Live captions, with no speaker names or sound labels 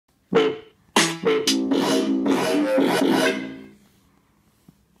Not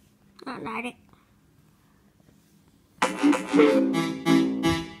light it.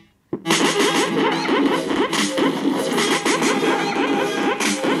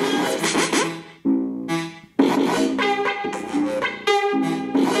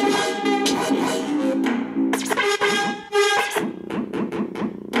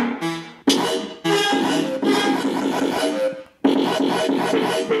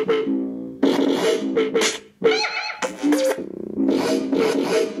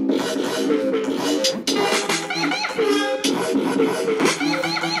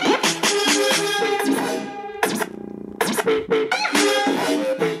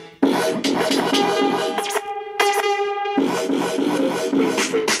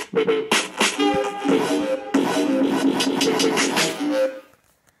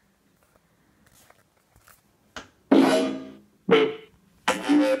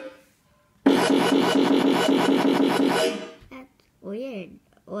 Weird,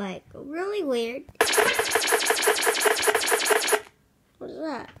 like really weird. What is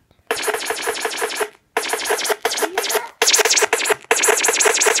that?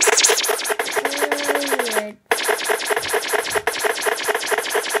 Really weird.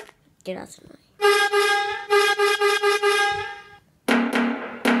 Get out of my.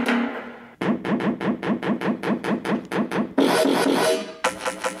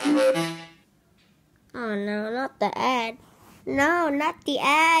 Oh no, not the ad. No, not the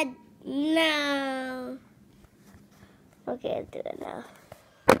ad. No. Okay, I'll do it now.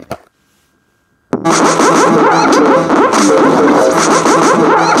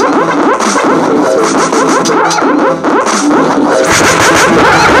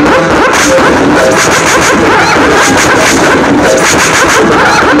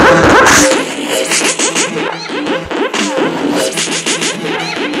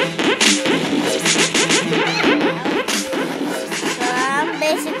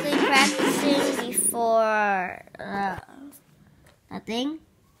 Basically practicing before that thing.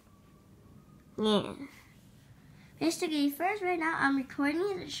 Yeah. Basically, first right now I'm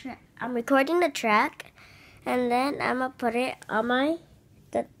recording the track, and then I'm gonna put it on my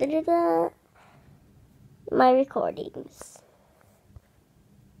my recordings.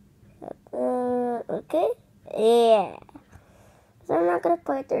 Okay. Yeah. So I'm not gonna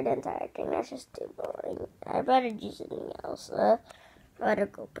play through the entire thing. That's just too boring. I'd rather do something else. Rather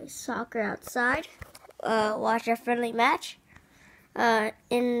go play soccer outside, watch a friendly match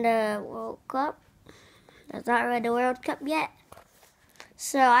in the World Cup. That's not really the World Cup yet.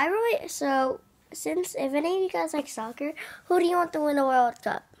 So since if any of you guys like soccer, who do you want to win the World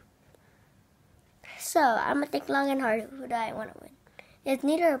Cup? So I'm gonna think long and hard. Who do I want to win? It's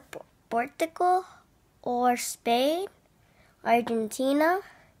neither Portugal or Spain, Argentina,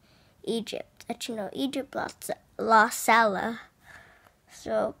 Egypt. Actually, no, Egypt lost Salah.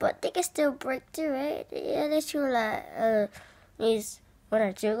 So, but they can still break through, right? Yeah, they sure these 1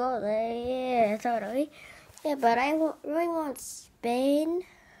 or 2 goals. Yeah, totally. Yeah, but I really want Spain,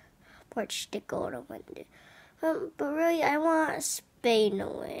 Portugal to win. But really, I want Spain to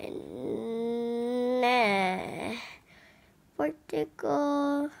win. Nah,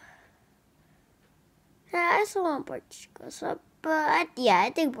 Portugal. Nah, I still want Portugal. So, but I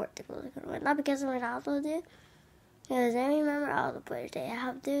think Portugal is gonna win. Not because of Ronaldo, dude. Because I remember all the players they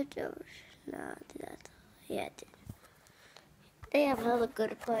have, dude. No, that. Yeah, dude. They have hella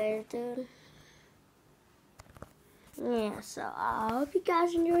good players, dude. Yeah, so I hope you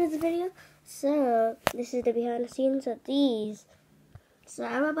guys enjoyed this video. So, this is the behind the scenes of these. So,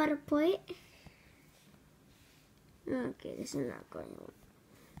 I'm about to play it. Okay, this is not going on.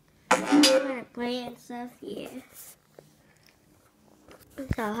 I'm going to play it and stuff, yeah.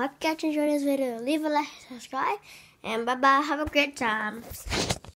 So, I hope you guys enjoyed this video. Leave a like, subscribe, and bye-bye. Have a great time.